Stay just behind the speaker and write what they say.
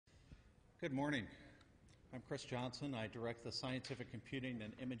Good morning. I'm Chris Johnson. I direct the Scientific Computing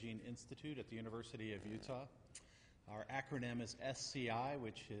and Imaging Institute at the University of Utah. Our acronym is SCI,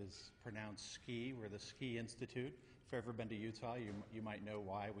 which is pronounced SKI. We're the SKI Institute. If you've ever been to Utah, you might know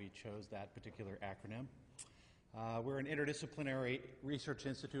why we chose that particular acronym. We're an interdisciplinary research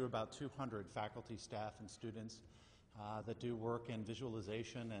institute, about 200 faculty, staff, and students that do work in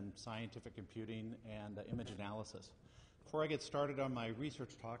visualization and scientific computing and image analysis. Before I get started on my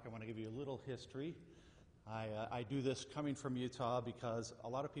research talk, I want to give you a little history. I do this coming from Utah because a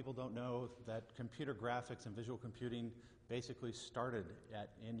lot of people don't know that computer graphics and visual computing basically started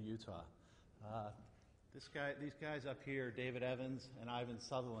in Utah. These guys up here, David Evans and Ivan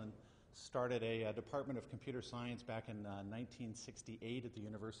Sutherland, started a Department of Computer Science back in 1968 at the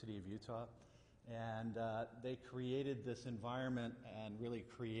University of Utah. And they created this environment and really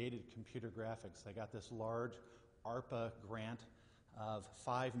created computer graphics. They got this large ARPA grant of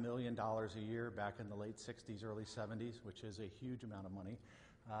 $5 million a year back in the late 60s, early 70s, which is a huge amount of money,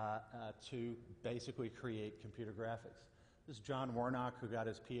 to basically create computer graphics. This is John Warnock, who got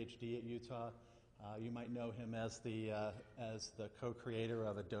his PhD at Utah. You might know him as the co-creator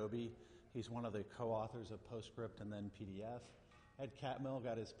of Adobe. He's one of the co-authors of PostScript and then PDF. Ed Catmull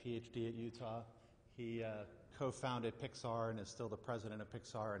got his PhD at Utah. He co-founded Pixar and is still the president of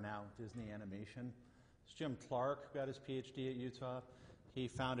Pixar and now Disney Animation. It's Jim Clark, who got his PhD at Utah. He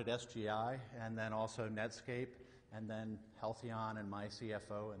founded SGI and then also Netscape and then Halcyon and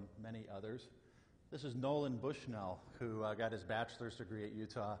MyCFO and many others. This is Nolan Bushnell, who got his bachelor's degree at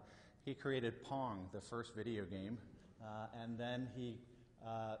Utah. He created Pong, the first video game, and then he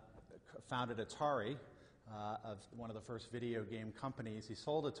founded Atari, of one of the first video game companies. He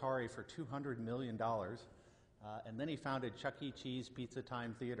sold Atari for $200 million, and then he founded Chuck E. Cheese Pizza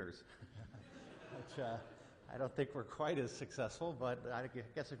Time Theaters. Which I don't think were quite as successful, but I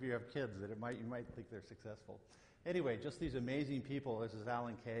guess if you have kids, you might think they're successful. Anyway, just these amazing people. This is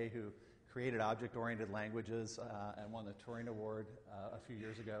Alan Kay, who created object-oriented languages and won the Turing Award a few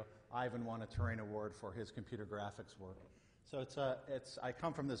years ago. Ivan won a Turing Award for his computer graphics work. So I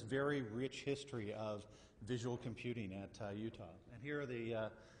come from this very rich history of visual computing at Utah. And here are the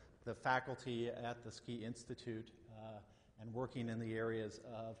faculty at the SKI Institute and working in the areas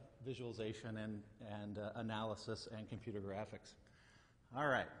of visualization and analysis and computer graphics. All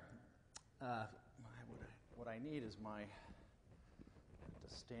right. What I need is I have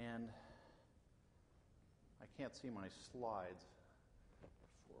to stand. I can't see my slides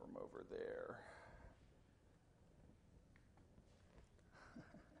before I'm over there.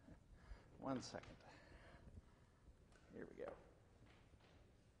 One second. Here we go.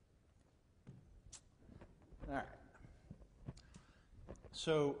 All right.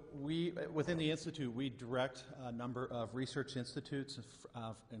 So within the Institute, we direct a number of research institutes,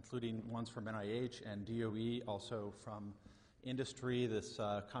 including ones from NIH and DOE, also from industry. This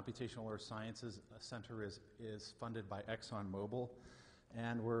Computational Earth Sciences Center is funded by ExxonMobil,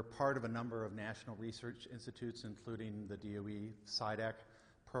 and we're part of a number of national research institutes, including the DOE SciDAC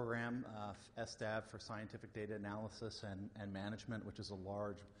program, SDAV for Scientific Data Analysis and Management, which is a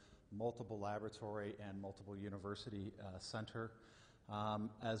large multiple laboratory and multiple university center,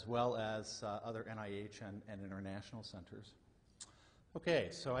 as well as other NIH and international centers. Okay,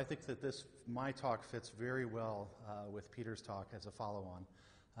 so I think that my talk fits very well with Peter's talk as a follow-on,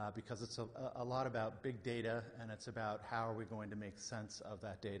 because it's a lot about big data, and it's about how are we going to make sense of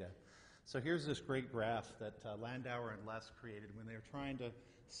that data. So here's this great graph that Landauer and Less created when they were trying to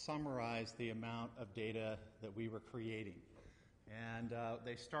summarize the amount of data that we were creating. And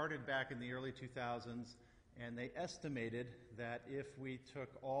they started back in the early 2000s, and they estimated that if we took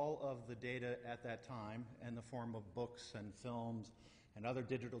all of the data at that time in the form of books and films and other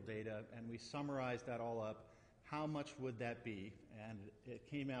digital data, and we summarized that all up, how much would that be? And it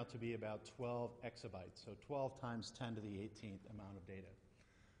came out to be about 12 exabytes, so 12 times 10 to the 18th amount of data.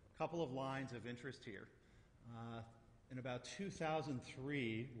 A couple of lines of interest here. In about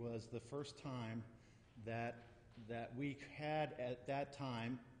 2003 was the first time that we had at that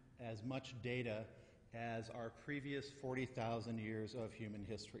time as much data as our previous 40,000 years of human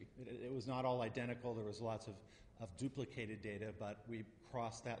history. It was not all identical. There was lots of duplicated data, but we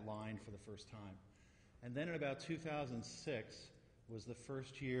crossed that line for the first time. And then in about 2006 was the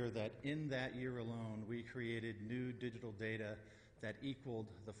first year that in that year alone we created new digital data that equaled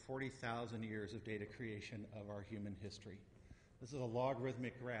the 40,000 years of data creation of our human history. This is a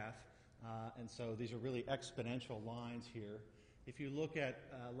logarithmic graph, and so these are really exponential lines here. If you look at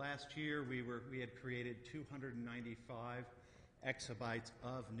last year, we had created 295 exabytes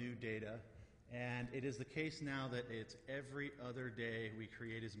of new data, And it is the case now that it's every other day we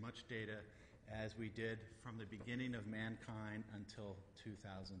create as much data as we did from the beginning of mankind until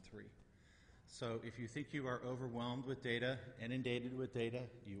 2003. So if you think you are overwhelmed with data, inundated with data,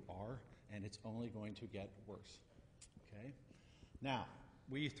 you are, and it's only going to get worse. Okay? Now,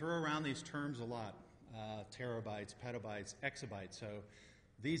 we throw around these terms a lot, terabytes, petabytes, exabytes. So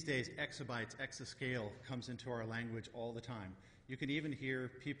these days, exabytes, exascale comes into our language all the time. You can even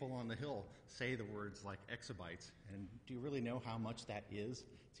hear people on the Hill say the words like exabytes. And do you really know how much that is?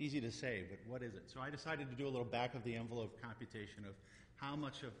 It's easy to say, but what is it? So I decided to do a little back of the envelope computation of how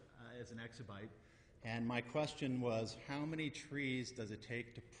much of is an exabyte. And my question was, how many trees does it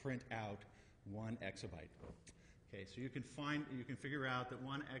take to print out 1 exabyte? Okay, so you can figure out that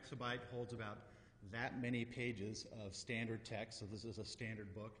 1 exabyte holds about that many pages of standard text. So this is a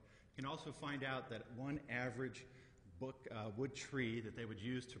standard book. You can also find out that 1 average book wood tree that they would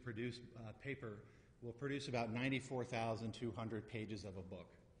use to produce paper will produce about 94,200 pages of a book.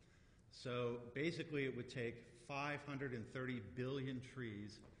 So basically it would take 530 billion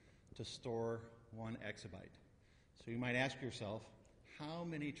trees to store 1 exabyte. So you might ask yourself, how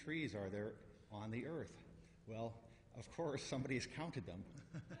many trees are there on the earth? Well, of course, somebody's counted them.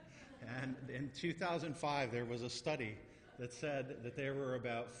 And in 2005, there was a study that said that there were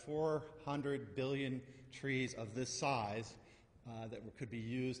about 400 billion trees of this size that could be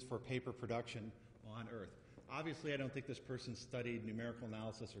used for paper production on Earth. Obviously, I don't think this person studied numerical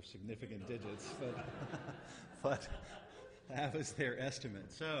analysis or significant digits, but that was their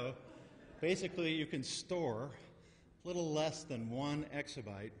estimate. So basically, you can store a little less than 1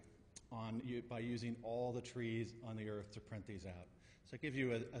 exabyte by using all the trees on the Earth to print these out. So it gives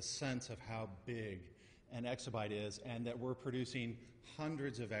you a sense of how big an exabyte is, and that we're producing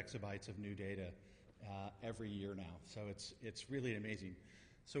hundreds of exabytes of new data every year now. So it's really amazing.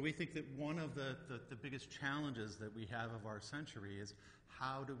 So we think that one of the biggest challenges that we have of our century is,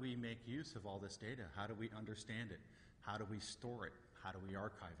 how do we make use of all this data? How do we understand it? How do we store it? How do we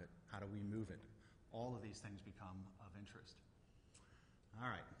archive it? How do we move it? All of these things become of interest. All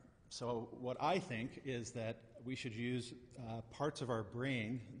right. So what I think is that we should use parts of our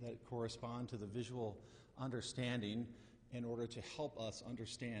brain that correspond to the visual understanding in order to help us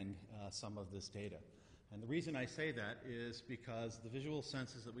understand some of this data. And the reason I say that is because the visual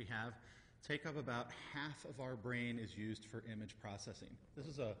senses that we have take up about half of our brain is used for image processing. This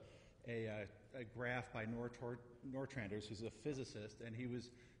is a graph by Nortranders, who's a physicist, and he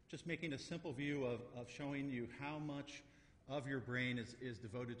was just making a simple view of showing you how much of your brain is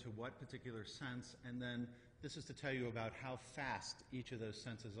devoted to what particular sense, and then this is to tell you about how fast each of those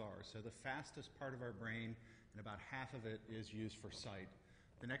senses are. So the fastest part of our brain, and about half of it, is used for sight.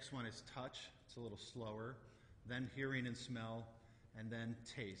 The next one is touch. It's a little slower. Then hearing and smell, and then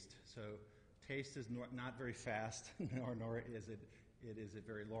taste. So taste is not very fast, nor is it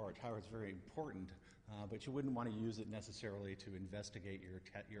very large. However, it's very important, but you wouldn't want to use it necessarily to investigate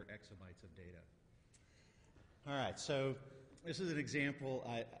your exabytes of data. All right, so this is an example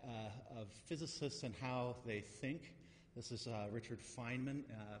of physicists and how they think. This is Richard Feynman,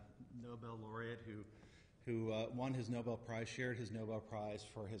 Nobel laureate who won his Nobel Prize, shared his Nobel Prize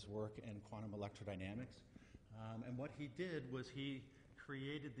for his work in quantum electrodynamics. And what he did was he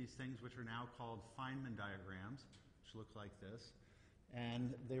created these things which are now called Feynman diagrams, which look like this.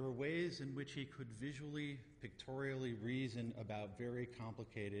 And they were ways in which he could visually, pictorially reason about very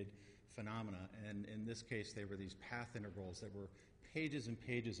complicated phenomena. And in this case, they were these path integrals that were pages and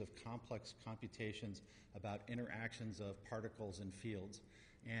pages of complex computations about interactions of particles and fields.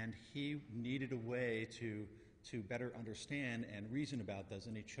 And he needed a way to better understand and reason about this,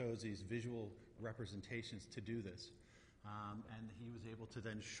 and he chose these visual representations to do this. And he was able to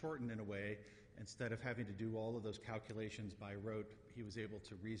then shorten in a way. Instead of having to do all of those calculations by rote, he was able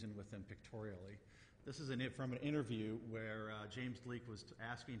to reason with them pictorially. This is from an interview where James Leake was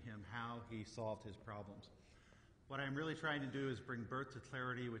asking him how he solved his problems. What I'm really trying to do is bring birth to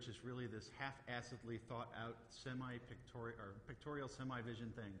clarity, which is really this half-assedly thought-out pictorial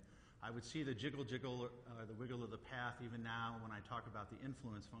semi-vision thing. I would see the jiggle, the wiggle of the path even now when I talk about the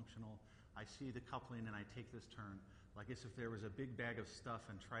influence functional. I see the coupling and I take this turn, like as if there was a big bag of stuff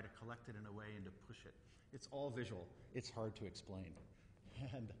and try to collect it in a way and to push it. It's all visual. It's hard to explain.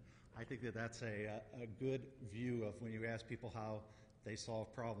 And I think that that's a good view of when you ask people how they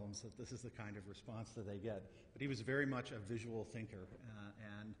solve problems, that this is the kind of response that they get. But he was very much a visual thinker.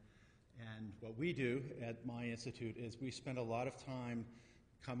 And what we do at my institute is we spend a lot of time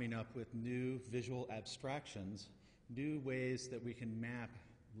coming up with new visual abstractions, new ways that we can map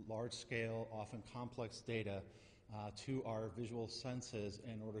large-scale, often complex data to our visual senses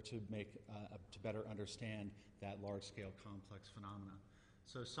in order to to better understand that large-scale complex phenomena.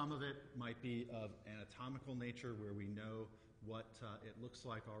 So some of it might be of anatomical nature, where we know what it looks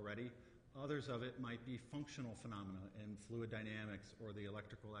like already. Others of it might be functional phenomena in fluid dynamics, or the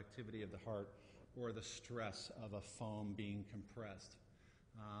electrical activity of the heart, or the stress of a foam being compressed.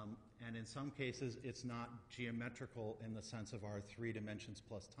 And in some cases, it's not geometrical in the sense of our 3 dimensions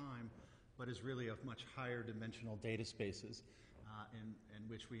plus time, but is really of much higher dimensional data spaces in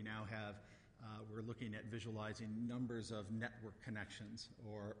which we now have, we're looking at visualizing numbers of network connections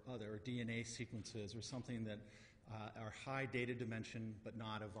or other DNA sequences or something that are high data dimension but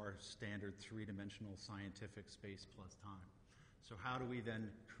not of our standard 3-dimensional scientific space plus time. So how do we then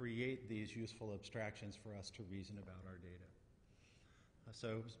create these useful abstractions for us to reason about our data?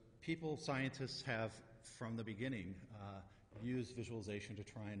 So scientists have, from the beginning, used visualization to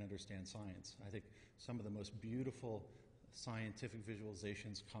try and understand science. I think some of the most beautiful scientific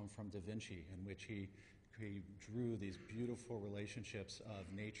visualizations come from Da Vinci, in which he drew these beautiful relationships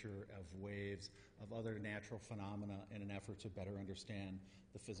of nature, of waves, of other natural phenomena in an effort to better understand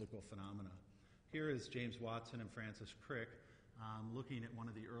the physical phenomena. Here is James Watson and Francis Crick looking at one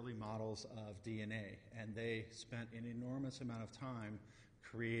of the early models of DNA, and they spent an enormous amount of time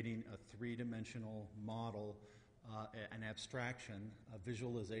creating a 3-dimensional model, an abstraction, a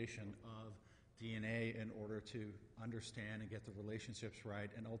visualization of DNA in order to understand and get the relationships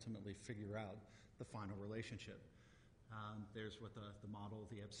right and ultimately figure out the final relationship. There's what the model,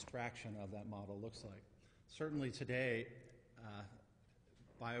 the abstraction of that model looks like. Certainly today,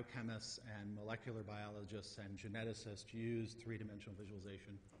 biochemists and molecular biologists and geneticists use 3-dimensional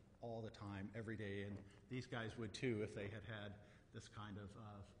visualization all the time, every day, and these guys would too if they had this kind of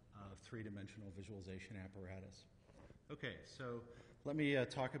 3-dimensional visualization apparatus. Okay, so let me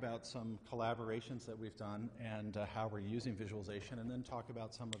talk about some collaborations that we've done and how we're using visualization, and then talk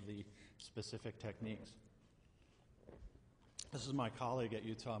about some of the specific techniques. This is my colleague at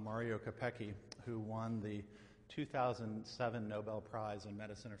Utah, Mario Capecchi, who won the 2007 Nobel Prize in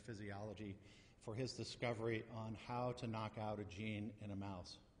Medicine or Physiology for his discovery on how to knock out a gene in a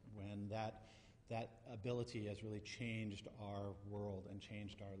mouse, when that ability has really changed our world and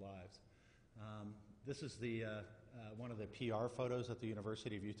changed our lives. This is one of the PR photos that the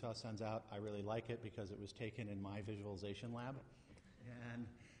University of Utah sends out. I really like it because it was taken in my visualization lab.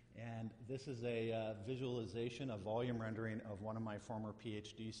 And this is a visualization, a volume rendering of one of my former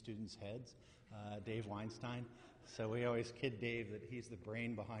PhD students' heads, Dave Weinstein. So we always kid Dave that he's the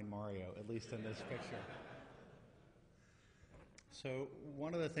brain behind Mario, at least in this picture. So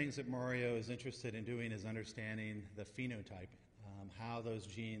one of the things that Mario is interested in doing is understanding the phenotype, how those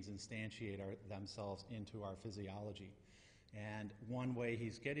genes instantiate themselves into our physiology. And one way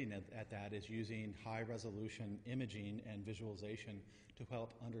he's getting at that is using high-resolution imaging and visualization to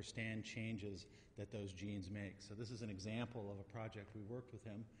help understand changes that those genes make. So this is an example of a project we worked with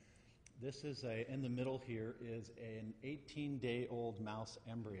him. This is in the middle here is an 18-day-old mouse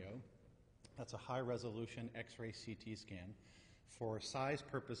embryo. That's a high-resolution X-ray CT scan. For size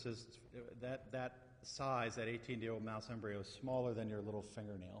purposes, that size, that 18-day-old mouse embryo, is smaller than your little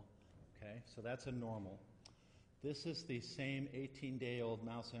fingernail. Okay, so that's a normal. This is the same 18-day-old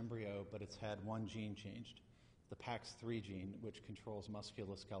mouse embryo, but it's had one gene changed, the PAX3 gene, which controls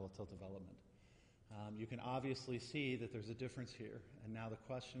musculoskeletal development. You can obviously see that there's a difference here. And now the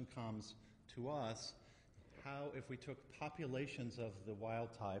question comes to us, how, if we took populations of the wild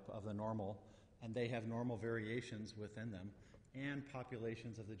type, of the normal, and they have normal variations within them, and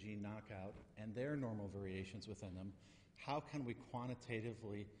populations of the gene knockout and their normal variations within them, how can we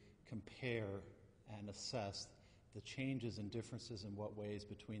quantitatively compare and assess the changes and differences in what ways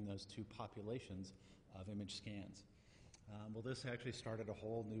between those two populations of image scans? Well, this actually started a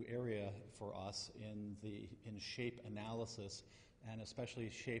whole new area for us in shape analysis, and especially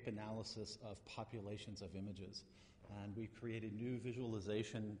shape analysis of populations of images. And we created new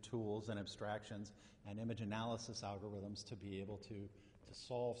visualization tools and abstractions and image analysis algorithms to be able to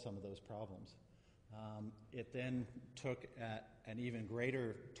solve some of those problems. It then took an even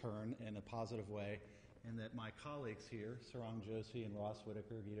greater turn in a positive way, in that my colleagues here, Sarang Joshi and Ross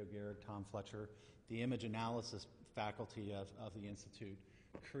Whitaker, Guido Garrett, Tom Fletcher, the image analysis faculty of the Institute,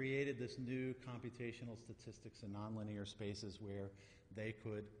 created this new computational statistics in nonlinear spaces where they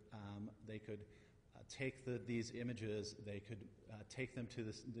could take these images, they could take them to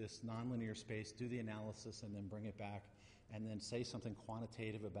this nonlinear space, do the analysis, and then bring it back, and then say something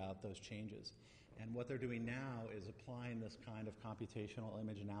quantitative about those changes. And what they're doing now is applying this kind of computational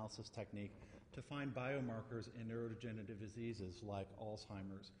image analysis technique to find biomarkers in neurodegenerative diseases like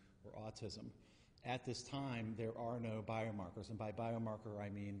Alzheimer's or autism. At this time, there are no biomarkers, and by biomarker I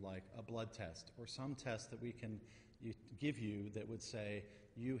mean like a blood test or some test that we can give you that would say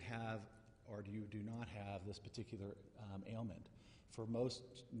you have or you do not have this particular ailment. For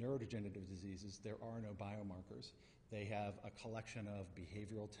most neurodegenerative diseases, there are no biomarkers. They have a collection of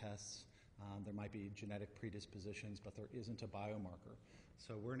behavioral tests. There might be genetic predispositions, but there isn't a biomarker.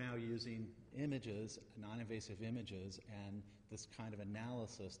 So we're now using images, non-invasive images, and this kind of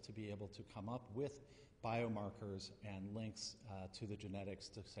analysis to be able to come up with biomarkers and links to the genetics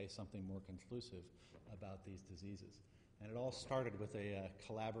to say something more conclusive about these diseases. And it all started with a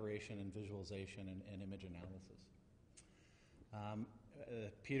collaboration and visualization and image analysis.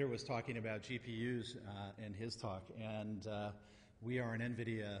 Peter was talking about GPUs in his talk, and we are an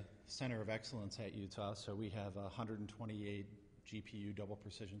NVIDIA Center of Excellence at Utah, so we have a 128 GPU double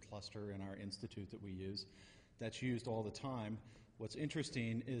precision cluster in our institute that we use. That's used all the time. What's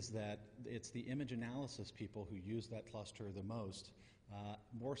interesting is that it's the image analysis people who use that cluster the most,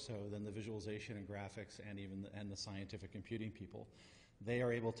 more so than the visualization and graphics and the scientific computing people. They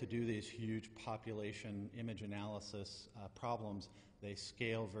are able to do these huge population image analysis problems. They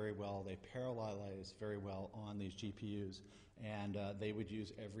scale very well. They parallelize very well on these GPUs. And they would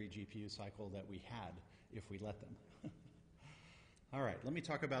use every GPU cycle that we had if we let them. All right, let me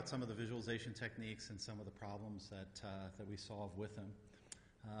talk about some of the visualization techniques and some of the problems that we solve with them.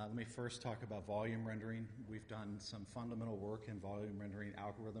 Let me first talk about volume rendering. We've done some fundamental work in volume rendering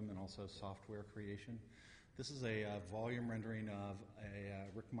algorithm and also software creation. This is a volume rendering of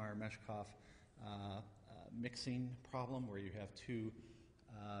a Rickmeyer-Meshkov mixing problem where you have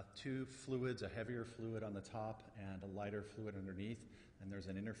two fluids, a heavier fluid on the top and a lighter fluid underneath, and there's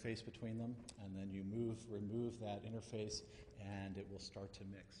an interface between them, and then you remove that interface and it will start to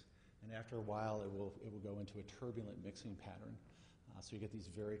mix. And after a while it will go into a turbulent mixing pattern. So you get these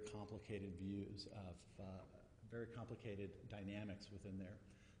very complicated views of very complicated dynamics within there.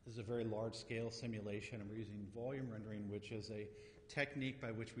 This is a very large scale simulation, and we're using volume rendering, which is a technique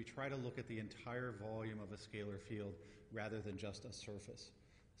by which we try to look at the entire volume of a scalar field rather than just a surface.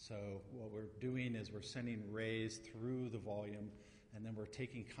 So what we're doing is we're sending rays through the volume, and then we're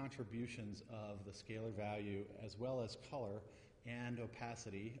taking contributions of the scalar value as well as color and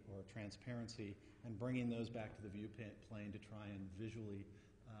opacity or transparency and bringing those back to the view plane to try and visually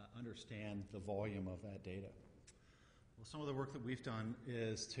understand the volume of that data. Well, some of the work that we've done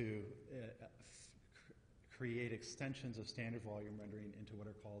is to create extensions of standard volume rendering into what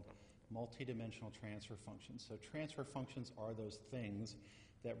are called multidimensional transfer functions. So transfer functions are those things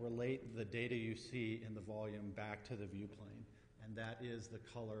that relate the data you see in the volume back to the view plane, and that is the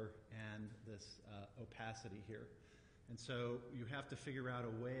color and this opacity here. And so you have to figure out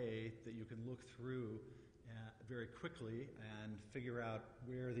a way that you can look through very quickly and figure out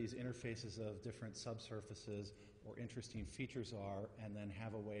where these interfaces of different subsurfaces or interesting features are, and then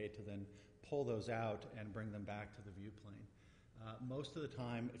have a way to then pull those out and bring them back to the view plane. Most of the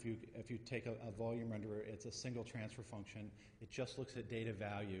time, if you take a volume renderer, it's a single transfer function. It just looks at data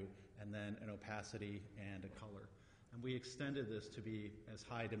value and then an opacity and a color. And we extended this to be as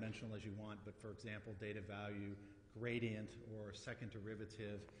high dimensional as you want, but for example, data value, gradient, or second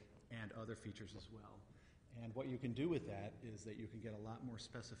derivative, and other features as well. And what you can do with that is that you can get a lot more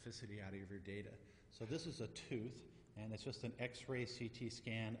specificity out of your data. So this is a tooth, and it's just an X-ray CT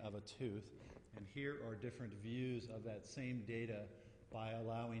scan of a tooth. And here are different views of that same data by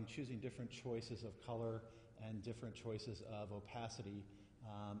choosing different choices of color and different choices of opacity.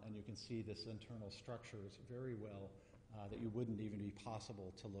 And you can see this internal structures very well that you wouldn't even be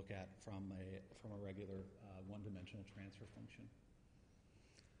possible to look at from a regular one-dimensional transfer function.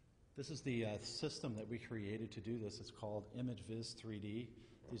 This is the system that we created to do this. It's called ImageViz 3D.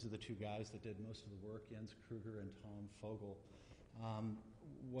 These are the two guys that did most of the work, Jens Kruger and Tom Fogel.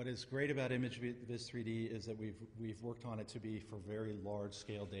 What is great about ImageViz 3D is that we've worked on it to be for very large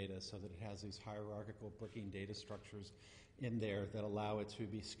scale data, so that it has these hierarchical bricking data structures in there that allow it to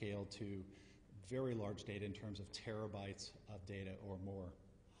be scaled to very large data in terms of terabytes of data or more.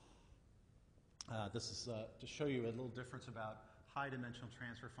 This is to show you a little difference about high dimensional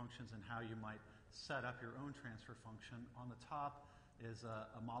transfer functions and how you might set up your own transfer function. On the top is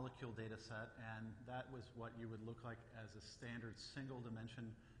a molecule data set, and that was what you would look like as a standard single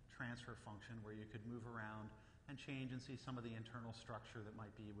dimension transfer function where you could move around and change and see some of the internal structure that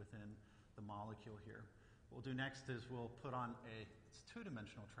might be within the molecule here. What we'll do next is we'll put on a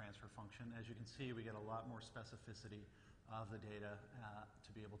two-dimensional transfer function. As you can see, we get a lot more specificity of the data to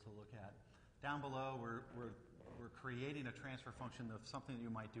be able to look at. Down below, we're we're creating a transfer function of something that you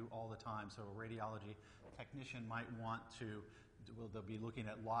might do all the time. So a radiology technician might want to, they'll be looking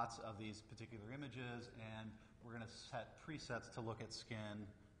at lots of these particular images, and we're going to set presets to look at skin,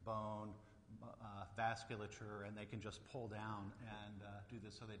 bone, vasculature, and they can just pull down and do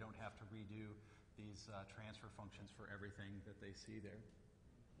this so they don't have to redo these transfer functions for everything that they see there.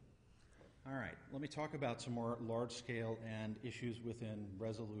 All right, let me talk about some more large scale and issues within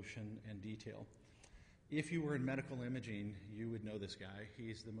resolution and detail. If you were in medical imaging, you would know this guy.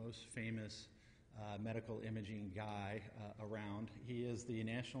 He's the most famous medical imaging guy around. He is the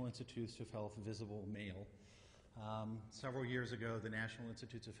National Institutes of Health Visible Male. Several years ago, the National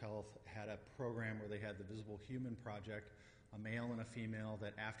Institutes of Health had a program where they had the Visible Human Project, a male and a female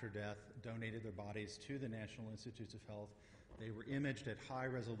that after death donated their bodies to the National Institutes of Health. They were imaged at high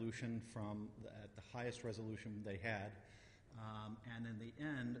resolution at the highest resolution they had. And in the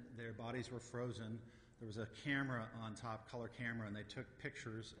end, their bodies were frozen. There was a camera on top, color camera, and they took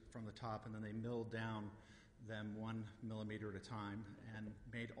pictures from the top, and then they milled down them 1 millimeter at a time and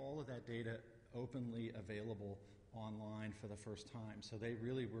made all of that data openly available online for the first time. So they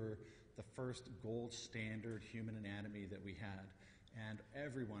really were the first gold standard human anatomy that we had. And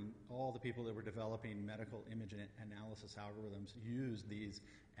everyone, all the people that were developing medical image analysis algorithms used these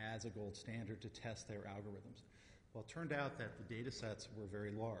as a gold standard to test their algorithms. Well, it turned out that the data sets were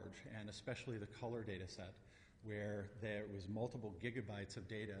very large, and especially the color data set, where there was multiple gigabytes of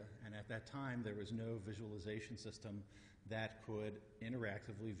data, and at that time there was no visualization system that could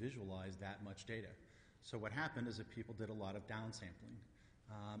interactively visualize that much data. So what happened is that people did a lot of downsampling,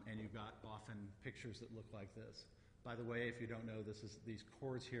 and you got often pictures that look like this. By the way, if you don't know, these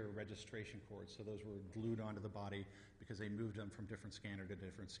cords here are registration cords, so those were glued onto the body because they moved them from different scanner to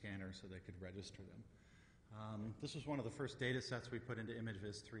different scanner so they could register them. This was one of the first data sets we put into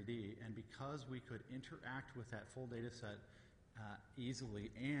ImageViz 3D, and because we could interact with that full data set easily,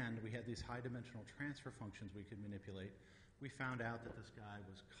 and we had these high-dimensional transfer functions we could manipulate, we found out that this guy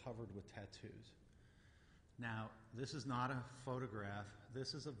was covered with tattoos. Now, this is not a photograph.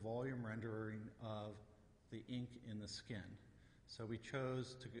 This is a volume rendering of the ink in the skin. So we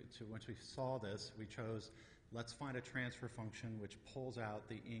chose once we saw this, we chose, let's find a transfer function which pulls out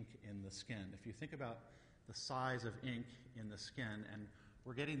the ink in the skin. If you think about the size of ink in the skin, and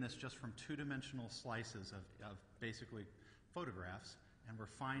we're getting this just from two-dimensional slices of basically photographs, and we're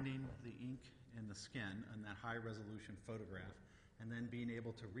finding the ink in the skin in that high-resolution photograph, and then being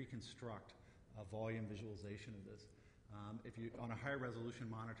able to reconstruct a volume visualization of this. If you, on a high-resolution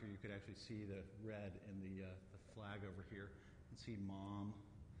monitor, you could actually see the red in the flag over here. You can see mom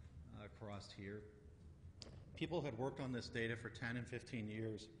across here. People had worked on this data for 10 and 15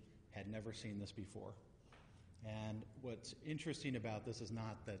 years, had never seen this before. And what's interesting about this is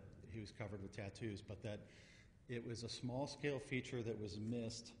not that he was covered with tattoos, but that it was a small-scale feature that was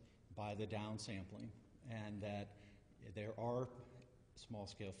missed by the downsampling, and that there are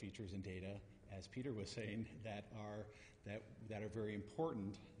small-scale features in data, as Peter was saying, that are very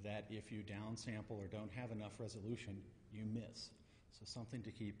important, that if you downsample or don't have enough resolution, you miss. So something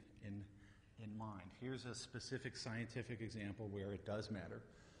to keep in mind. Here's a specific scientific example where it does matter.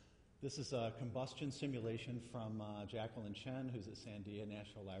 This is a combustion simulation from Jacqueline Chen, who's at Sandia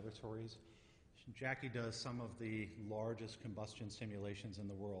National Laboratories. Jackie does some of the largest combustion simulations in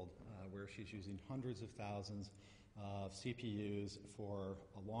the world, where she's using hundreds of thousands of CPUs for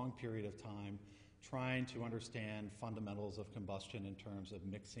a long period of time, trying to understand fundamentals of combustion in terms of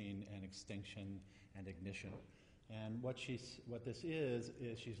mixing and extinction and ignition. And what this is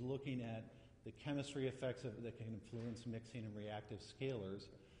she's looking at the chemistry effects that can influence mixing and reactive scalars,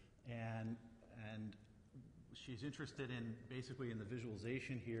 and she's interested in basically in the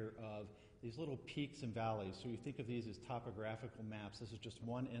visualization here of these little peaks and valleys. So you think of these as topographical maps. This is just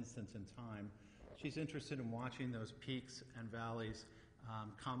one instance in time. She's interested in watching those peaks and valleys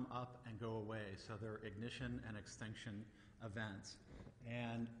come up and go away. So they're ignition and extinction events.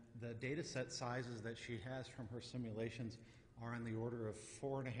 And the data set sizes that she has from her simulations are in the order of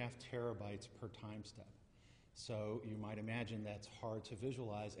 4.5 terabytes per time step. So you might imagine that's hard to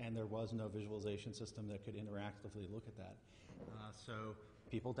visualize, and there was no visualization system that could interactively look at that. So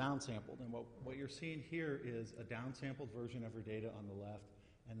people downsampled. And what you're seeing here is a downsampled version of her data on the left,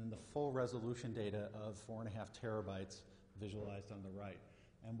 and then the full resolution data of 4.5 terabytes visualized on the right.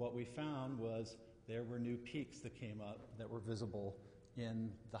 And what we found was there were new peaks that came up that were visible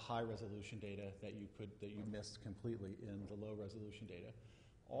in the high resolution data that you missed completely in the low resolution data.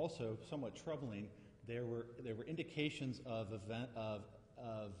 Also, somewhat troubling, there were indications of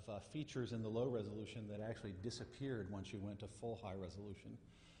features in the low resolution that actually disappeared once you went to full high resolution.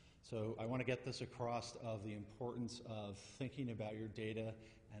 So I want to get this across of the importance of thinking about your data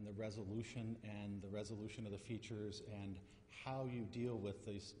and the resolution of the features and how you deal with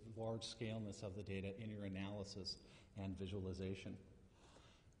this large scaleness of the data in your analysis and visualization.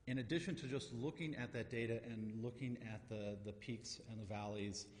 In addition to just looking at that data and looking at the peaks and the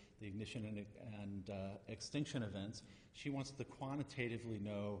valleys, the ignition and extinction events, she wants to quantitatively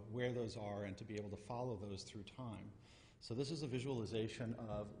know where those are and to be able to follow those through time. So this is a visualization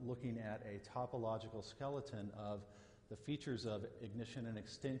of looking at a topological skeleton of the features of ignition and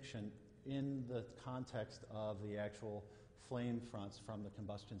extinction in the context of the actual flame fronts from the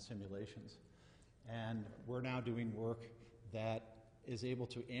combustion simulations. And we're now doing work that is able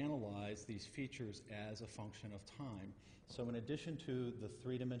to analyze these features as a function of time. So in addition to the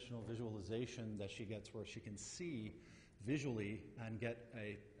three-dimensional visualization that she gets where she can see visually and get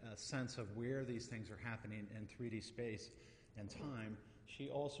a sense of where these things are happening in 3D space and time, she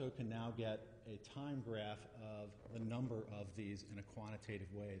also can now get a time graph of the number of these in a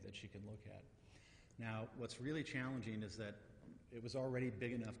quantitative way that she can look at. Now, what's really challenging is that it was already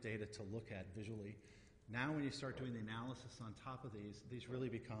big enough data to look at visually. Now when you start doing the analysis on top of these really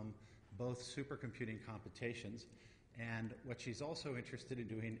become both supercomputing computations, and what she's also interested in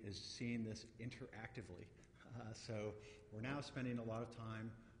doing is seeing this interactively. So we're now spending a lot of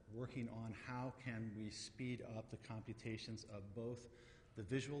time working on how can we speed up the computations of both the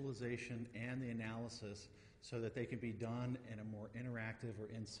visualization and the analysis so that they can be done in a more interactive or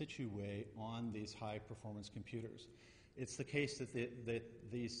in situ way on these high performance computers. It's the case that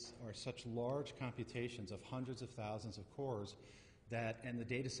these are such large computations of hundreds of thousands of cores and the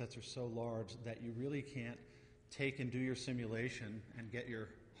data sets are so large that you really can't take and do your simulation and get your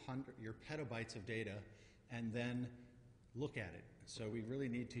petabytes of data and then look at it. So we really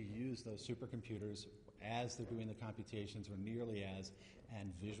need to use those supercomputers as they're doing the computations or nearly as,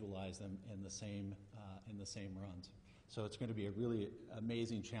 and visualize them in the same runs. So it's going to be a really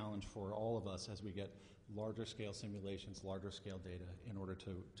amazing challenge for all of us as we get larger scale simulations, larger scale data in order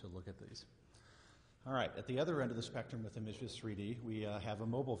to look at these. All right, at the other end of the spectrum with Images 3D, we have a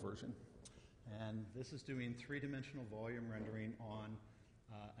mobile version. And this is doing three-dimensional volume rendering on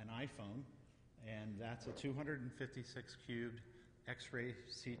an iPhone, and that's a 256 cubed X-ray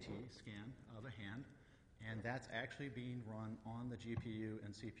CT scan of a hand, and that's actually being run on the GPU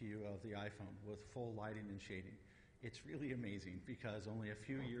and CPU of the iPhone with full lighting and shading. It's really amazing because only a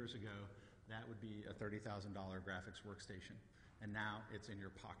few years ago, that would be a $30,000 graphics workstation, and now it's in your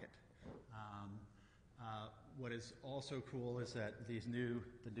pocket. What is also cool is that the new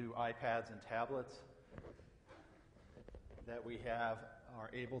iPads and tablets that we have are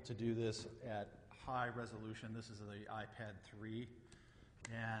able to do this at high resolution. This is the iPad 3,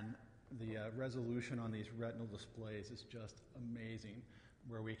 and the resolution on these retinal displays is just amazing,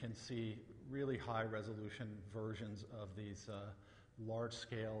 where we can see really high resolution versions of these large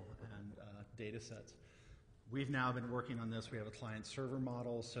scale and data sets. We've now been working on this. We have a client-server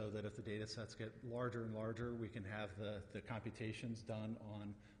model so that if the data sets get larger and larger, we can have the computations done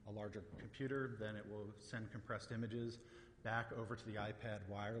on a larger computer. Then it will send compressed images back over to the iPad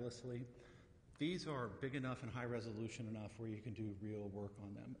wirelessly. These are big enough and high resolution enough where you can do real work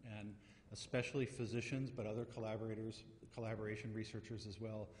on them, and especially physicians, but other collaboration researchers as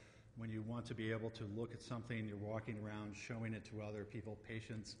well. When you want to be able to look at something, you're walking around showing it to other people,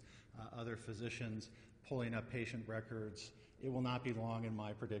 patients, other physicians, pulling up patient records. It will not be long in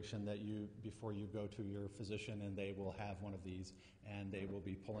my prediction that before you go to your physician and they will have one of these and they will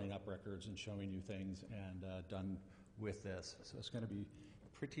be pulling up records and showing you things and done with this. So it's going to be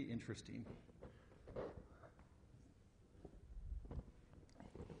pretty interesting.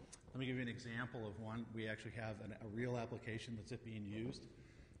 Let me give you an example of one. We actually have a real application that's being used,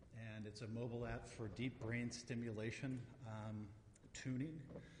 and it's a mobile app for deep brain stimulation tuning.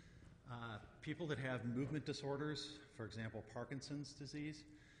 People that have movement disorders, for example, Parkinson's disease,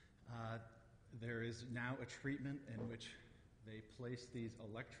 there is now a treatment in which they place these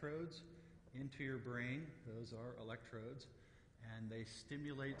electrodes into your brain. Those are electrodes, and they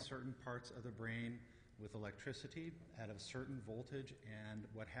stimulate certain parts of the brain with electricity at a certain voltage, and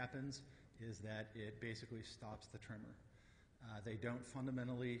what happens is that it basically stops the tremor. They don't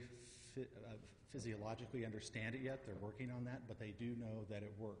fundamentally physiologically understand it yet. They're working on that, but they do know that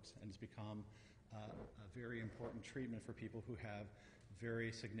it works, and it's become a very important treatment for people who have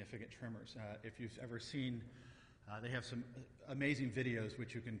very significant tremors. If you've ever seen, they have some amazing videos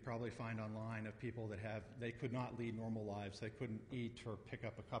which you can probably find online of people that they could not lead normal lives. They couldn't eat or pick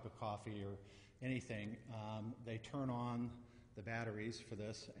up a cup of coffee or anything. They turn on the batteries for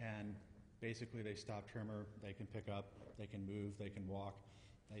this, and basically they stop tremor. They can pick up, they can move, they can walk.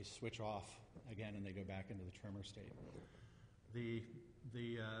 they switch off again and they go back into the tremor state.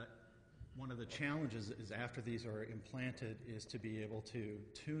 One of the challenges is after these are implanted is to be able to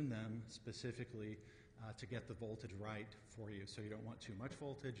tune them specifically to get the voltage right for you. So you don't want too much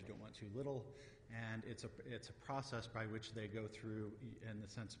voltage, you don't want too little, and it's a process by which they go through, in the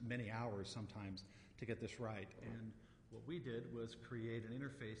sense, many hours sometimes to get this right. And what we did was create an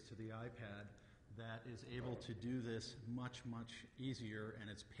interface to the iPad that is able to do this much, much easier, and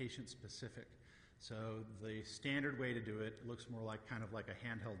it's patient-specific. So the standard way to do it looks more like kind of like a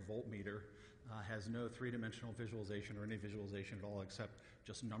handheld voltmeter, has no three-dimensional visualization or any visualization at all except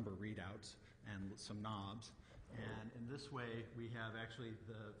just number readouts and some knobs. And in this way, we have actually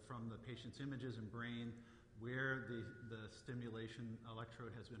from the patient's images and brain where the stimulation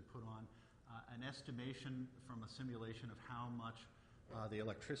electrode has been put on, an estimation from a simulation of how much the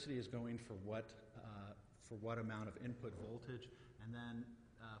electricity is going for what amount of input voltage, and then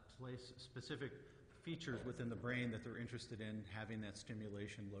place specific features within the brain that they're interested in having that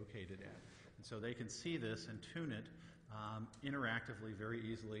stimulation located at. And so they can see this and tune it interactively very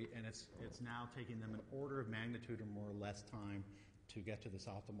easily, and it's now taking them an order of magnitude or more or less time to get to this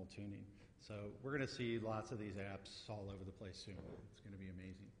optimal tuning. So we're going to see lots of these apps all over the place soon. It's going to be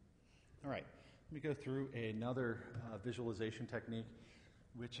amazing. All right, let me go through another visualization technique,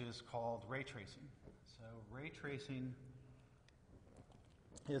 which is called ray tracing. So ray tracing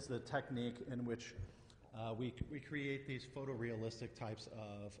is the technique in which we create these photorealistic types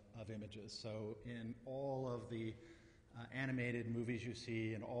of images. So in all of the animated movies you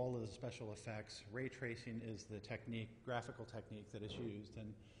see and all of the special effects, ray tracing is the graphical technique that is used.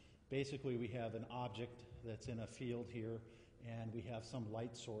 And basically we have an object that's in a field here, and we have some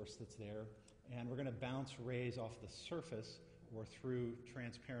light source that's there, and we're going to bounce rays off the surface or through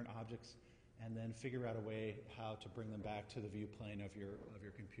transparent objects and then figure out a way how to bring them back to the view plane of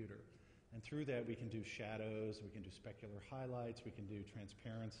your computer. And through that, we can do shadows, we can do specular highlights, we can do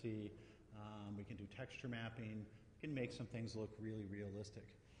transparency, we can do texture mapping, we can make some things look really realistic.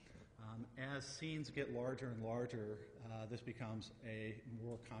 As scenes get larger and larger, this becomes a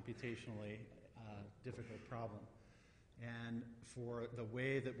more computationally difficult problem. And for the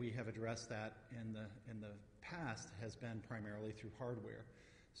way that we have addressed that in the past has been primarily through hardware.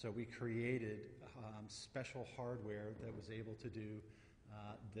 So we created special hardware that was able to do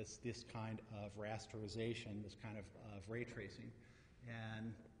this kind of rasterization, this kind of ray tracing.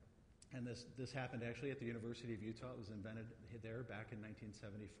 And this happened actually at the University of Utah. It was invented there back in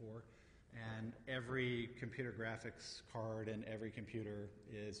 1974. And every computer graphics card and every computer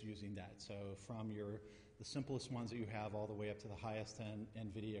is using that. So from the simplest ones that you have all the way up to the highest end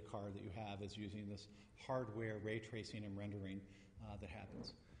NVIDIA card that you have is using this hardware ray tracing and rendering that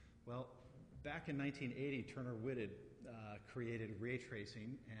happens. Well, back in 1980, Turner Whitted created ray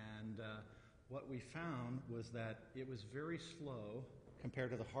tracing, and what we found was that it was very slow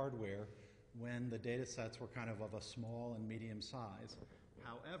compared to the hardware when the data sets were kind of a small and medium size.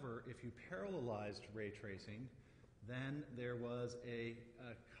 However, if you parallelized ray tracing, then there was a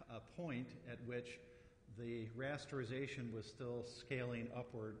point at which the rasterization was still scaling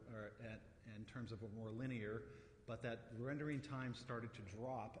upward in terms of a more linear, but that rendering time started to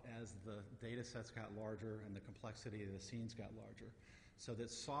drop as the data sets got larger and the complexity of the scenes got larger. So that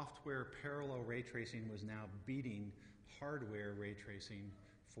software parallel ray tracing was now beating hardware ray tracing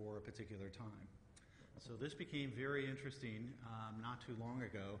for a particular time. So this became very interesting not too long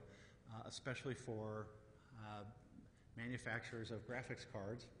ago, especially for manufacturers of graphics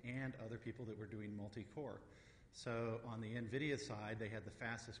cards and other people that were doing multi-core. So on the NVIDIA side, they had the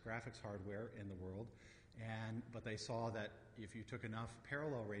fastest graphics hardware in the world, but they saw that if you took enough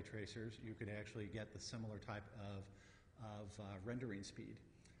parallel ray tracers, you could actually get the similar type of rendering speed.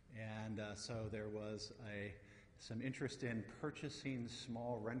 And so there was some interest in purchasing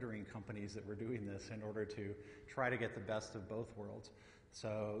small rendering companies that were doing this in order to try to get the best of both worlds.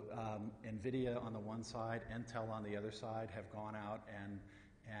 So NVIDIA on the one side, Intel on the other side have gone out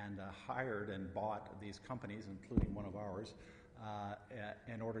and hired and bought these companies, including one of ours,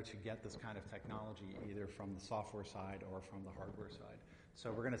 in order to get this kind of technology either from the software side or from the hardware side.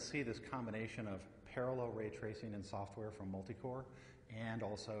 So we're going to see this combination of parallel ray tracing and software from multi-core and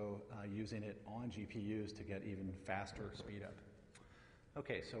also using it on GPUs to get even faster speed up.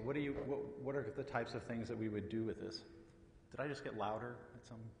 Okay, so what are the types of things that we would do with this? Did I just get louder at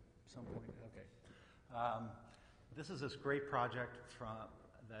some point? Okay. This is this great project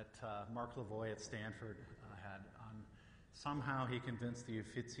that Mark Lavoie at Stanford had. Somehow he convinced the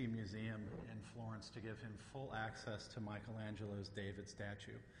Uffizi Museum in Florence to give him full access to Michelangelo's David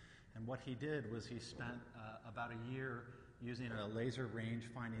statue. And what he did was he spent about a year using a laser range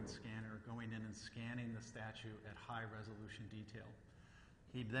finding scanner, going in and scanning the statue at high resolution detail.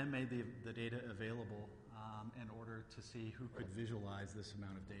 He then made the data available in order to see who could visualize this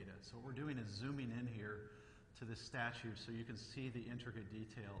amount of data. So what we're doing is zooming in here to this statue so you can see the intricate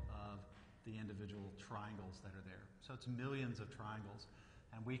detail of the individual triangles that are there. So it's millions of triangles.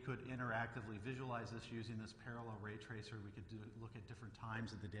 And we could interactively visualize this using this parallel ray tracer. We could look at different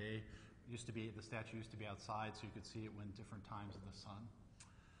times of the day. The statue used to be outside, so you could see it when different times of the sun.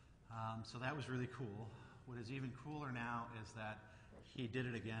 So that was really cool. What is even cooler now is that he did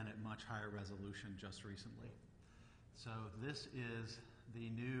it again at much higher resolution just recently. So this is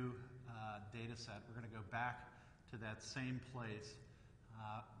the new data set. We're going to go back to that same place.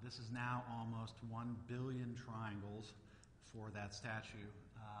 This is now almost 1 billion triangles for that statue.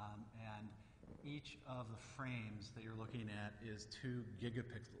 And each of the frames that you're looking at is 2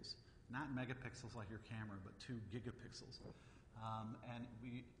 gigapixels. Not megapixels like your camera, but 2 gigapixels. And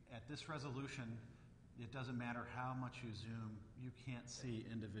at this resolution, it doesn't matter how much you zoom, you can't see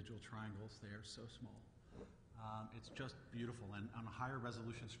individual triangles. They are so small. It's just beautiful. And on higher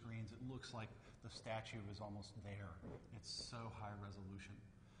resolution screens, it looks like the statue is almost there. It's so high resolution.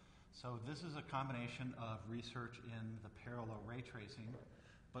 So this is a combination of research in the parallel ray tracing,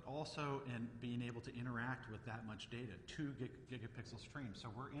 but also in being able to interact with that much data, 2 gigapixel streams. So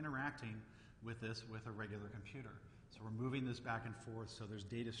we're interacting with this with a regular computer. So we're moving this back and forth, so there's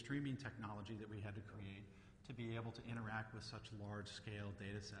data streaming technology that we had to create to be able to interact with such large-scale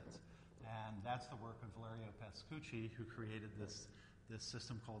data sets. And that's the work of Valerio Pascucci, who created this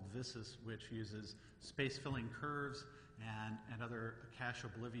system called VISIS, which uses space-filling curves and other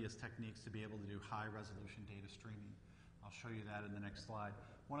cache-oblivious techniques to be able to do high-resolution data streaming. I'll show you that in the next slide.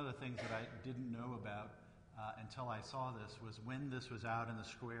 One of the things that I didn't know about until I saw this was when this was out in the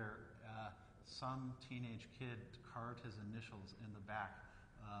square, some teenage kid carved his initials in the back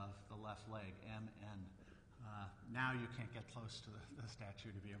of the left leg, MN. Now you can't get close to the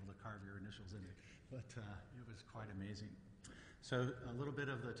statue to be able to carve your initials in it, but it was quite amazing. So a little bit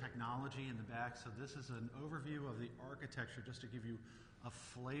of the technology in the back. So this is an overview of the architecture just to give you a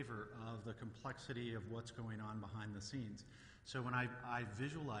flavor of the complexity of what's going on behind the scenes. So when I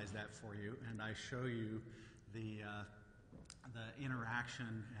visualize that for you and I show you the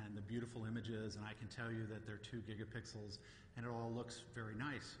interaction and the beautiful images, and I can tell you that they're 2 gigapixels, and it all looks very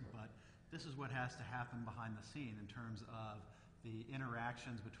nice. But this is what has to happen behind the scene in terms of the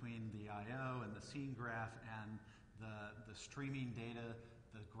interactions between the I/O and the scene graph and the streaming data,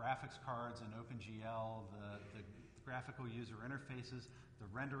 the graphics cards in OpenGL, the graphical user interfaces, the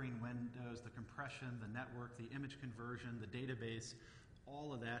rendering windows, the compression, the network, the image conversion, the database.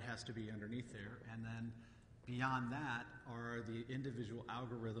 All of that has to be underneath there, and then beyond that are the individual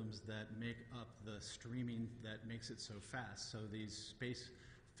algorithms that make up the streaming that makes it so fast. So these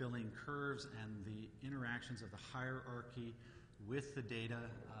space-filling curves and the interactions of the hierarchy with the data.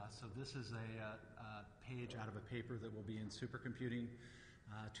 So this is a page out of a paper that will be in Supercomputing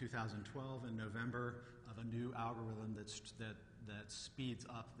 2012 in November of a new algorithm that speeds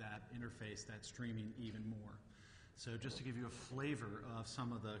up that interface, that streaming even more. So just to give you a flavor of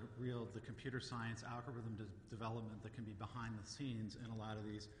some of the computer science algorithm development that can be behind the scenes in a lot of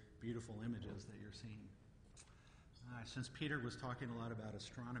these beautiful images that you're seeing. Since Peter was talking a lot about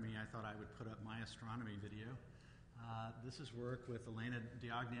astronomy, I thought I would put up my astronomy video. This is work with Elena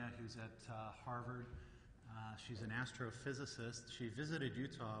Diagnia, who's at Harvard. She's an astrophysicist. She visited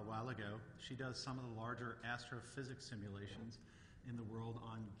Utah a while ago. She does some of the larger astrophysics simulations in the world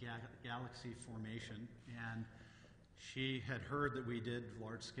on galaxy formation, and she had heard that we did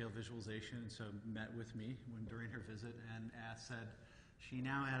large-scale visualization, so met with me during her visit and said she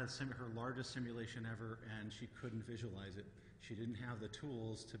now had her largest simulation ever, and she couldn't visualize it. She didn't have the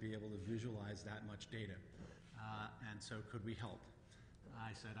tools to be able to visualize that much data, and so could we help?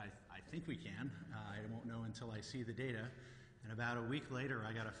 I said, I think we can. I won't know until I see the data. And about a week later,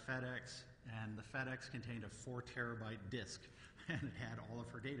 I got a FedEx, and the FedEx contained a 4 terabyte disk, and it had all of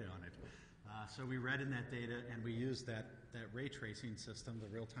her data on it. So we read in that data, and we used that ray tracing system, the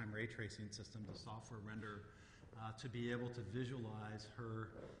real-time ray tracing system, the software render, to be able to visualize her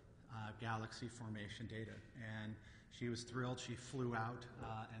galaxy formation data. And she was thrilled. She flew out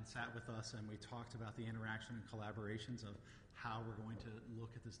and sat with us, and we talked about the interaction and collaborations of how we're going to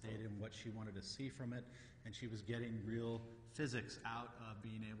look at this data and what she wanted to see from it. And she was getting real physics out of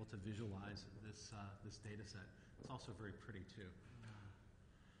being able to visualize this data set. It's also very pretty, too.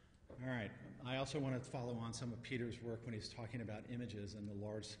 All right. I also want to follow on some of Peter's work when he's talking about images and the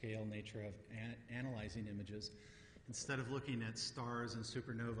large-scale nature of analyzing images. Instead of looking at stars and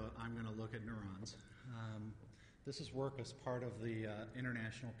supernova, I'm going to look at neurons. This is work as part of the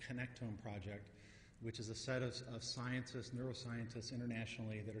International Connectome Project, which is a set of scientists, neuroscientists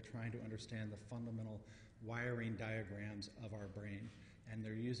internationally that are trying to understand the fundamental wiring diagrams of our brain. And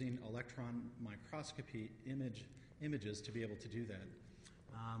they're using electron microscopy images to be able to do that.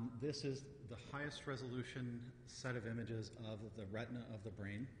 This is the highest resolution set of images of the retina of the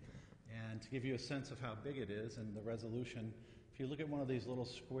brain. And to give you a sense of how big it is and the resolution, if you look at one of these little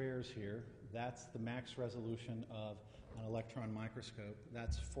squares here, that's the max resolution of an electron microscope.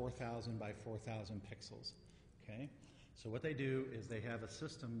 That's 4,000 by 4,000 pixels. Okay? So what they do is they have a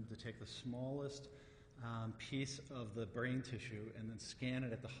system to take the smallest piece of the brain tissue and then scan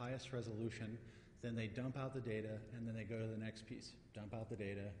it at the highest resolution. Then they dump out the data, and then they go to the next piece. Dump out the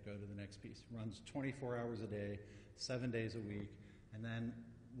data, go to the next piece. Runs 24 hours a day, 7 days a week. And then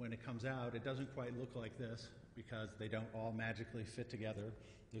when it comes out, it doesn't quite look like this because they don't all magically fit together.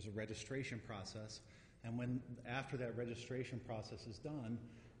 There's a registration process. And after that registration process is done,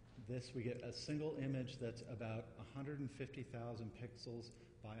 we get a single image that's about 150,000 pixels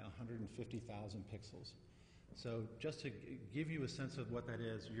by 150,000 pixels. So just to give you a sense of what that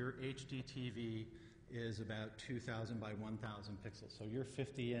is, your HD TV is about 2,000 by 1,000 pixels. So your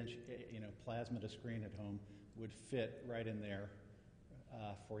 50-inch plasma to screen at home would fit right in there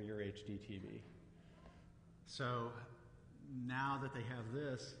for your HD TV. So now that they have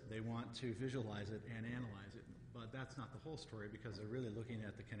this, they want to visualize it and analyze it. But that's not the whole story because they're really looking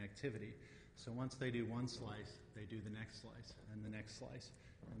at the connectivity. So once they do one slice, they do the next slice, and the next slice,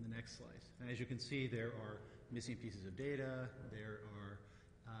 and the next slice. And as you can see, there are missing pieces of data.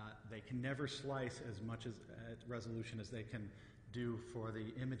 They can never slice as much as resolution as they can do for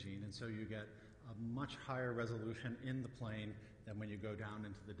the imaging, and so you get a much higher resolution in the plane than when you go down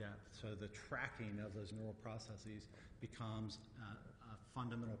into the depth. So the tracking of those neural processes becomes a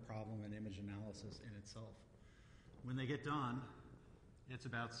fundamental problem in image analysis in itself. When they get done, it's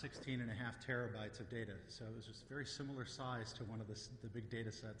about 16.5 terabytes of data. So it was just very similar size to one of the big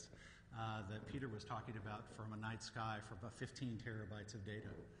data sets that Peter was talking about from a night sky for about 15 terabytes of data.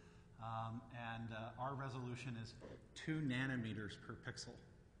 Our resolution is 2 nanometers per pixel,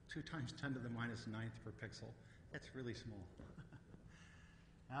 2 times 10 to the minus 9th per pixel. It's really small.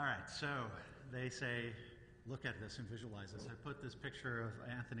 All right, so they say, look at this and visualize this. I put this picture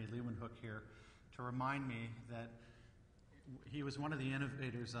of Anthony Leeuwenhoek here to remind me that he was one of the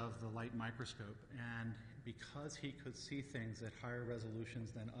innovators of the light microscope, and because he could see things at higher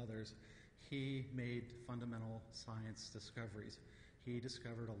resolutions than others, he made fundamental science discoveries. He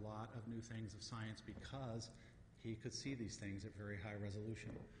discovered a lot of new things of science because he could see these things at very high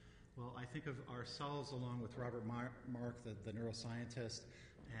resolution. Well, I think of ourselves along with Robert Mark, the neuroscientist,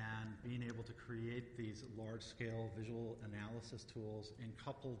 and being able to create these large-scale visual analysis tools, and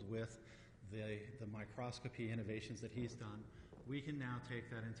coupled with the microscopy innovations that he's done, we can now take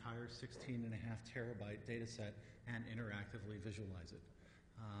that entire 16.5 terabyte data set and interactively visualize it.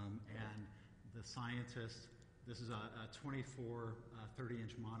 And the scientists, this is a 24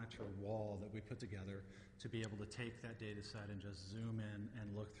 30-inch monitor wall that we put together to be able to take that data set and just zoom in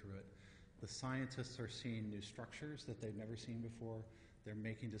and look through it. The scientists are seeing new structures that they've never seen before. They're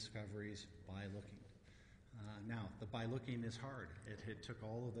making discoveries by looking. Now, the by looking is hard. It took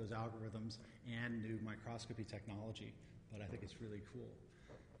all of those algorithms and new microscopy technology, but I think it's really cool.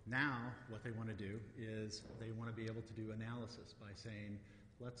 Now, what they want to do is they want to be able to do analysis by saying,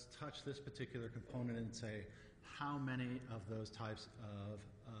 let's touch this particular component and say, how many of those types of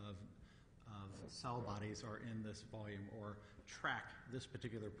cell bodies are in this volume, or track this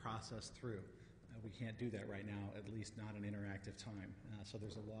particular process through. We can't do that right now, at least not in interactive time. So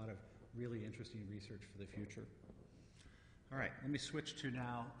there's a lot of really interesting research for the future. All right, let me switch to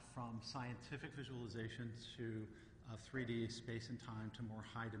now from scientific visualization to 3D space and time to more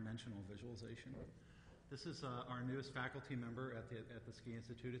high-dimensional visualization. This is our newest faculty member at the Ski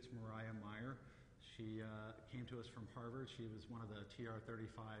Institute. It's Mariah Meyer. She came to us from Harvard. She was one of the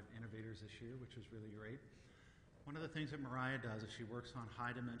TR35 innovators this year, which was really great. One of the things that Mariah does is she works on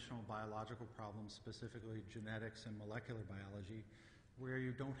high-dimensional biological problems, specifically genetics and molecular biology, where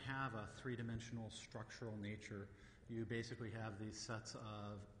you don't have a three-dimensional structural nature. You basically have these sets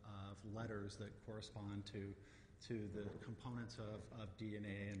of letters that correspond to the components of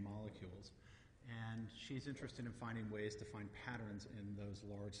DNA and molecules. And she's interested in finding ways to find patterns in those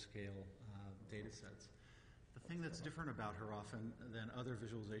large-scale data sets. The thing that's different about her often than other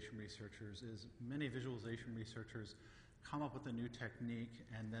visualization researchers is many visualization researchers come up with a new technique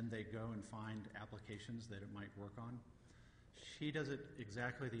and then they go and find applications that it might work on. She does it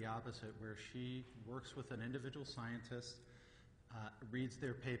exactly the opposite, where she works with an individual scientist, reads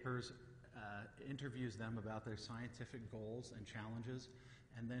their papers, interviews them about their scientific goals and challenges,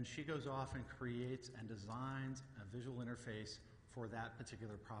 and then she goes off and creates and designs a visual interface for that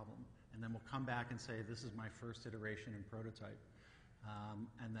particular problem. And then we'll come back and say, this is my first iteration and prototype.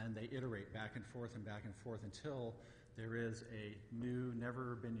 And then they iterate back and forth until there is a new,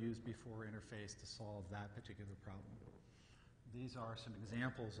 never been used before interface to solve that particular problem. These are some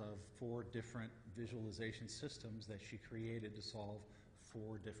examples of 4 different visualization systems that she created to solve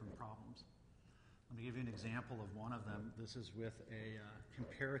 4 different problems. Let me give you an example of one of them. This is with a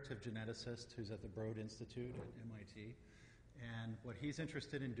comparative geneticist who's at the Broad Institute at MIT. And what he's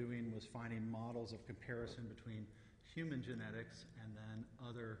interested in doing was finding models of comparison between human genetics and then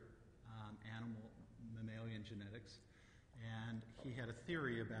other animal mammalian genetics. And he had a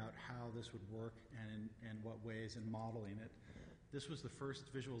theory about how this would work and what ways in modeling it. This was the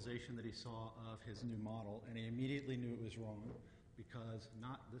first visualization that he saw of his new model, and he immediately knew it was wrong because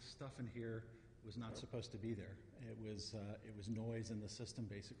this stuff in here was not supposed to be there. It was noise in the system,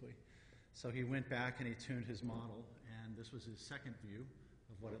 basically. So he went back and he tuned his model, and this was his second view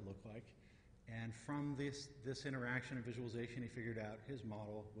of what it looked like. And from this interaction and visualization, he figured out his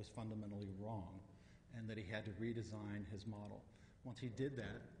model was fundamentally wrong and that he had to redesign his model. Once he did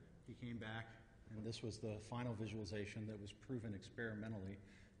that, he came back, and this was the final visualization that was proven experimentally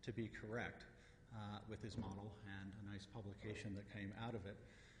to be correct with his model, and a nice publication that came out of it.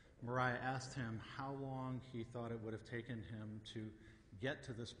 Mariah asked him how long he thought it would have taken him to get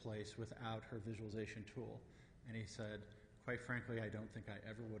to this place without her visualization tool. And he said, quite frankly, I don't think I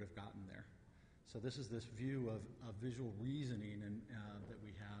ever would have gotten there. So this is this view of visual reasoning that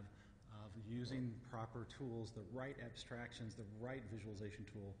we have of using proper tools, the right abstractions, the right visualization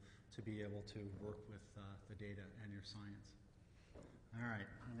tool to be able to work with the data and your science. All right,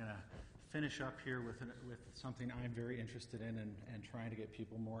 I'm going to finish up here with something I'm very interested in and trying to get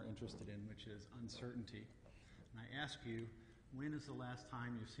people more interested in, which is uncertainty. And I ask you, when is the last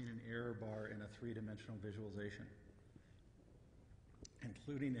time you've seen an error bar in a 3-dimensional visualization,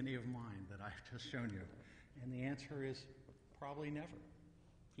 including any of mine that I've just shown you? And the answer is probably never.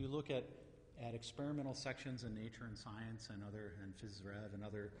 If you look at experimental sections in Nature and Science and PhysRev and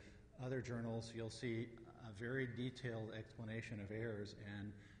other journals, you'll see a very detailed explanation of errors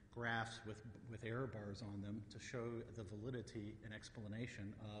and graphs with error bars on them to show the validity and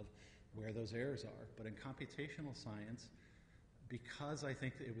explanation of where those errors are. But in computational science, because I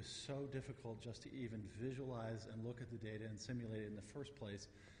think that it was so difficult just to even visualize and look at the data and simulate it in the first place,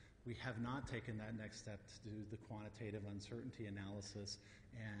 we have not taken that next step to do the quantitative uncertainty analysis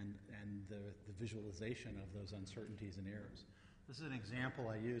and the visualization of those uncertainties and errors. This is an example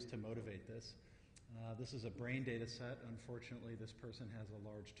I use to motivate this. This is a brain data set. Unfortunately, this person has a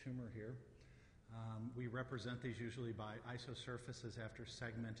large tumor here. We represent these usually by isosurfaces after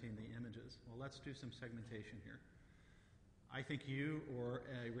segmenting the images. Well, let's do some segmentation here. I think you or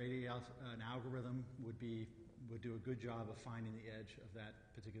an algorithm would do a good job of finding the edge of that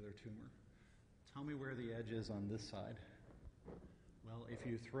particular tumor. Tell me where the edge is on this side. Well, if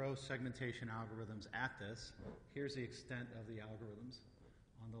you throw segmentation algorithms at this, here's the extent of the algorithms.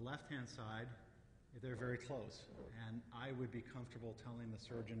 On the left-hand side, they're very close, and I would be comfortable telling the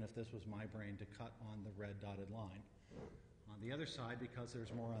surgeon, if this was my brain, to cut on the red dotted line. On the other side, because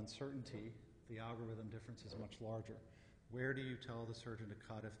there's more uncertainty, the algorithm difference is much larger. Where do you tell the surgeon to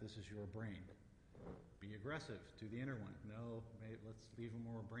cut if this is your brain? Be aggressive. Do the inner one. No, let's leave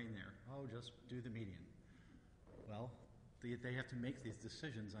more brain there. Oh, just do the median. Well, they have to make these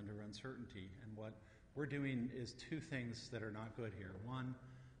decisions under uncertainty, and what we're doing is 2 things that are not good here. One,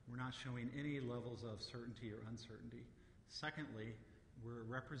 we're not showing any levels of certainty or uncertainty. Secondly, we're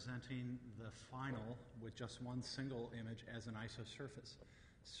representing the final with just one single image as an isosurface.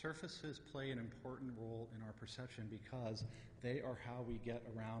 Surfaces play an important role in our perception because they are how we get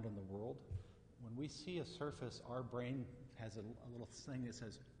around in the world. When we see a surface, our brain has a little thing that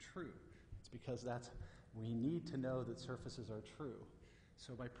says true. It's because we need to know that surfaces are true.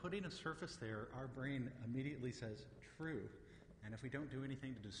 So by putting a surface there, our brain immediately says true. And if we don't do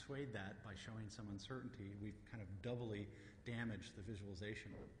anything to dissuade that by showing some uncertainty, we've kind of doubly damaged the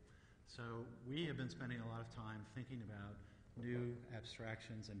visualization. So we have been spending a lot of time thinking about new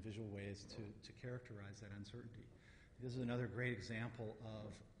abstractions and visual ways to characterize that uncertainty. This is another great example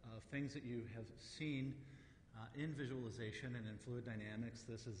of things that you have seen in visualization and in fluid dynamics.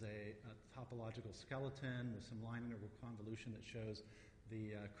 This is a topological skeleton with some line interval convolution that shows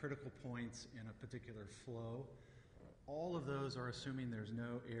the critical points in a particular flow. All of those are assuming there's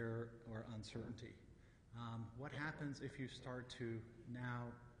no error or uncertainty. What happens if you start to now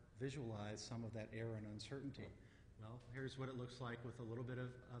visualize some of that error and uncertainty? Well, here's what it looks like with a little bit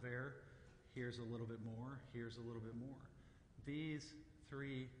of error. here's a little bit more, here's a little bit more. These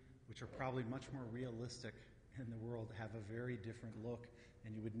three, which are probably much more realistic in the world, have a very different look,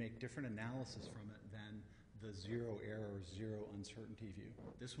 and you would make different analysis from it than the zero error, zero uncertainty view.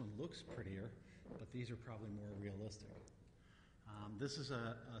 This one looks prettier, but these are probably more realistic. This is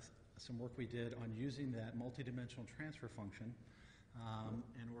some work we did on using that multidimensional transfer function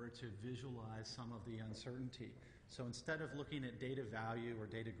in order to visualize some of the uncertainty. So instead of looking at data value or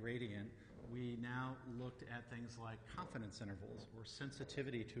data gradient, we now looked at things like confidence intervals or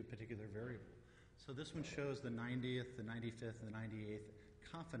sensitivity to a particular variable. So this one shows the 90th, the 95th, and the 98th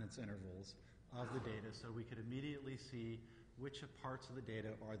confidence intervals of the data, so we could immediately see which parts of the data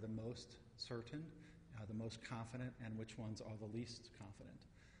are the most certain, the most confident, and which ones are the least confident.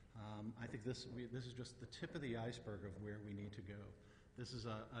 I think this is just the tip of the iceberg of where we need to go. This is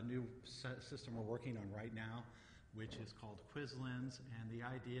a new system we're working on right now, which is called QuizLens, and the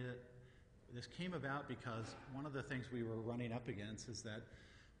idea, this came about because one of the things we were running up against is that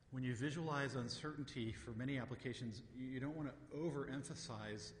when you visualize uncertainty for many applications, you don't want to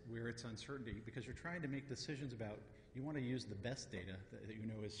overemphasize where it's uncertainty because you're trying to make decisions about, you want to use the best data that you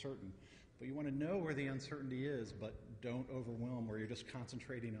know is certain, but you want to know where the uncertainty is, but don't overwhelm where you're just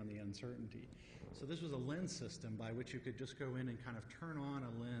concentrating on the uncertainty. So this was a lens system by which you could just go in and kind of turn on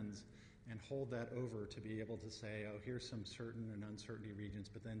a lens and hold that over to be able to say, oh, here's some certain and uncertainty regions,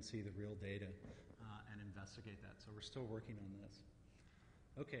 but then see the real data and investigate that. So we're still working on this.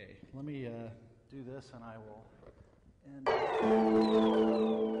 Okay, let me do this and I will end. I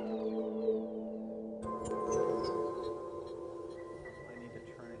need to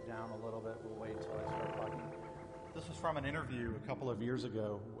turn it down a little bit. We'll wait until I start talking. This was from an interview a couple of years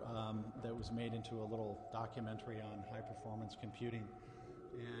ago that was made into a little documentary on high-performance computing.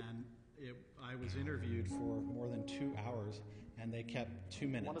 And I was interviewed for more than 2 hours, and they kept 2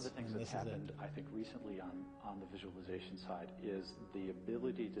 minutes. One of the things that's happened, I think, recently on the visualization side is the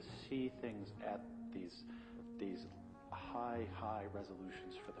ability to see things at these high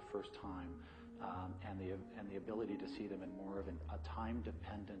resolutions for the first time, and the ability to see them in more of a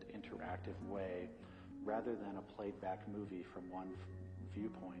time-dependent, interactive way, rather than a played-back movie from one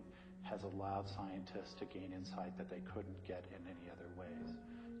viewpoint, has allowed scientists to gain insight that they couldn't get in any other ways.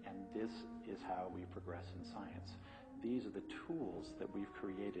 And this is how we progress in science. These are the tools that we've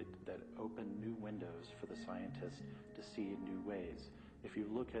created that open new windows for the scientists to see in new ways. If you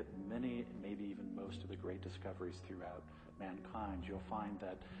look at many, maybe even most of the great discoveries throughout mankind, you'll find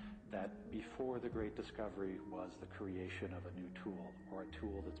that before the great discovery was the creation of a new tool, or a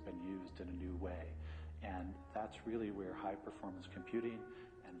tool that's been used in a new way. And that's really where high-performance computing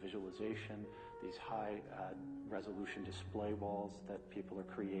and visualization, these high-resolution display walls that people are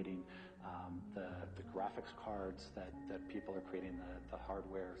creating, the graphics cards that people are creating, the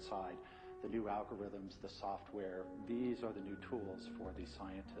hardware side, the new algorithms, the software, these are the new tools for the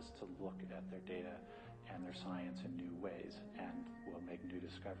scientists to look at their data and their science in new ways, and will make new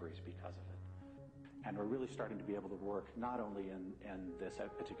discoveries because of it. And we're really starting to be able to work not only in this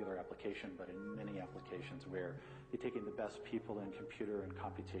particular application, but in many applications where you're taking the best people in computer and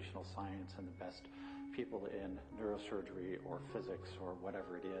computational science and the best people in neurosurgery or physics or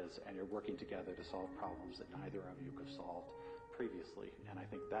whatever it is, and you're working together to solve problems that neither of you could have solved previously. And I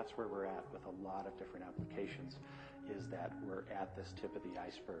think that's where we're at with a lot of different applications, is that we're at this tip of the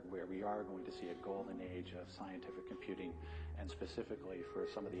iceberg where we are going to see a golden age of scientific computing. And specifically for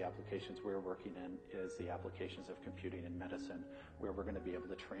some of the applications we're working in is the applications of computing in medicine, where we're going to be able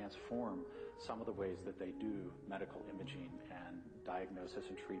to transform some of the ways that they do medical imaging and diagnosis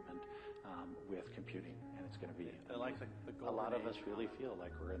and treatment with computing. And it's going to be a lot of us really feel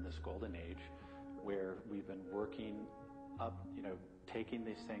like we're in this golden age where we've been working up, taking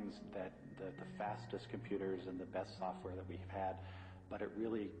these things that the fastest computers and the best software that we've had, but it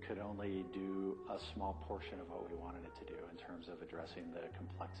really could only do a small portion of what we wanted it to do in terms of addressing the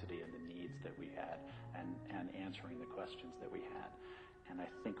complexity and the needs that we had and answering the questions that we had. And I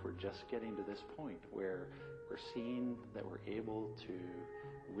think we're just getting to this point where we're seeing that we're able to,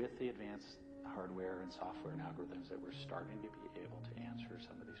 with the advanced hardware and software and algorithms, that we're starting to be able to answer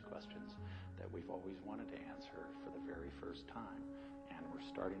some of these questions that we've always wanted to answer for the very first time. And we're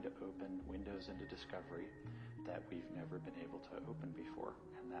starting to open windows into discovery that we've never been able to open before.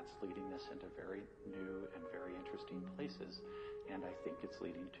 And that's leading us into very new and very interesting places. And I think it's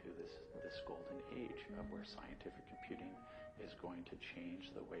leading to this golden age of where scientific computing is going to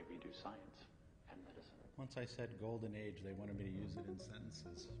change the way we do science and medicine. once I said golden age, they wanted me to use it in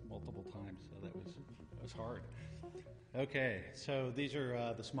sentences multiple times, so that was hard. Okay, so these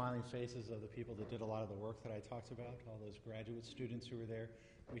are the smiling faces of the people that did a lot of the work that I talked about, all those graduate students who were there.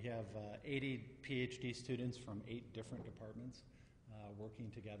 We have 80 PhD students from 8 different departments working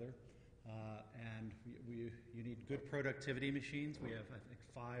together. And you need good productivity machines. We have, I think,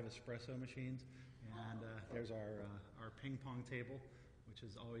 5 espresso machines. And there's our ping pong table, which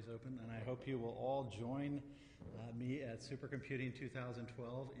is always open. And I hope you will all join me at Supercomputing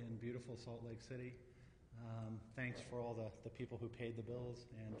 2012 in beautiful Salt Lake City. Thanks for all the people who paid the bills,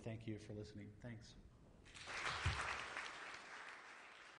 and thank you for listening. Thanks.